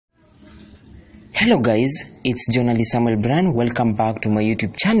Hello guys, it's journalist Samuel Brand. Welcome back to my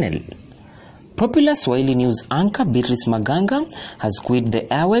YouTube channel. Popular Swahili news anchor Beatrice Maganga has quit the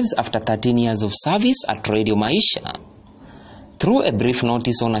airwaves after 13 years of service at Radio Maisha. Through a brief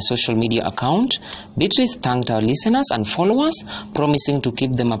notice on a social media account, Beatrice thanked her listeners and followers, promising to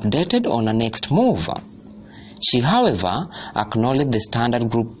keep them updated on her next move. She, however, acknowledged the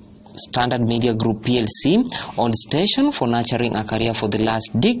Standard Media Group PLC on station for nurturing a career for the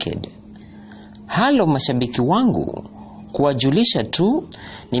last decade. Halo mashabiki wangu, kuwajulisha tu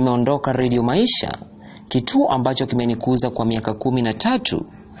nimeondoka Radio Maisha, kituo ambacho kimenikuza kwa miaka 13.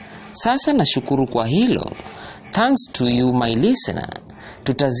 Sasa nashukuru kwa hilo. Thanks to you my listener.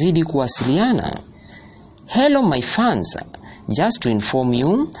 Tutazidi kuwasiliana. Hello my fans. Just to inform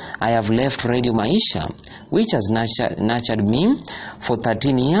you, I have left Radio Maisha, which has nurtured me for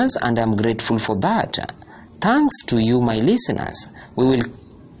 13 years, and I am grateful for that. Thanks to you my listeners. We will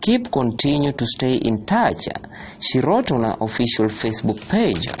continue to stay in touch, she wrote on her official Facebook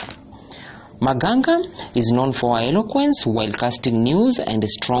page. Maganga is known for her eloquence while casting news and a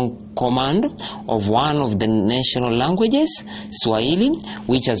strong command of one of the national languages, Swahili,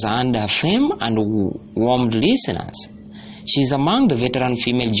 which has earned her fame and warmed listeners. She is among the veteran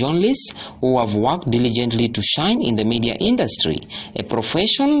female journalists who have worked diligently to shine in the media industry, a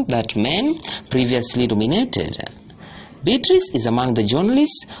profession that men previously dominated. Beatrice is among the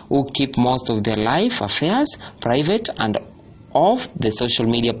journalists who keep most of their life affairs private and off the social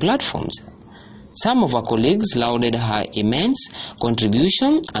media platforms. Some of her colleagues lauded her immense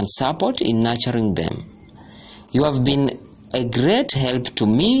contribution and support in nurturing them. You have been a great help to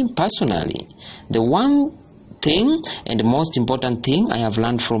me personally. The one thing and most important thing I have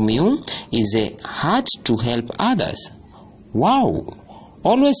learned from you is a heart to help others. Wow!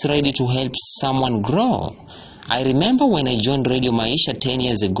 Always ready to help someone grow. I remember when I joined Radio Maisha 10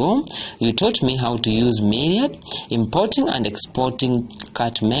 years ago, you taught me how to use Myriad, importing and exporting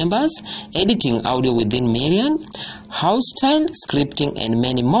cut members, editing audio within Myriad, house style, scripting, and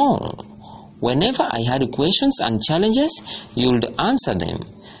many more. Whenever I had questions and challenges, you would answer them.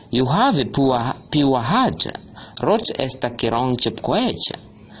 You have a pure heart, wrote Esther Kerong Chepkoech.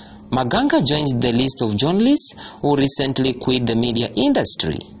 Maganga joins the list of journalists who recently quit the media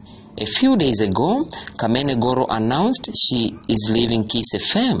industry. A few days ago, Kamene Goro announced she is leaving Kiss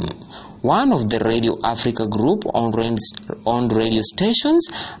FM, one of the Radio Africa Group owned radio stations,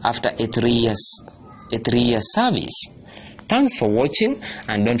 after a 3-year service. Thanks for watching,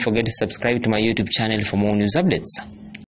 and don't forget to subscribe to my YouTube channel for more news updates.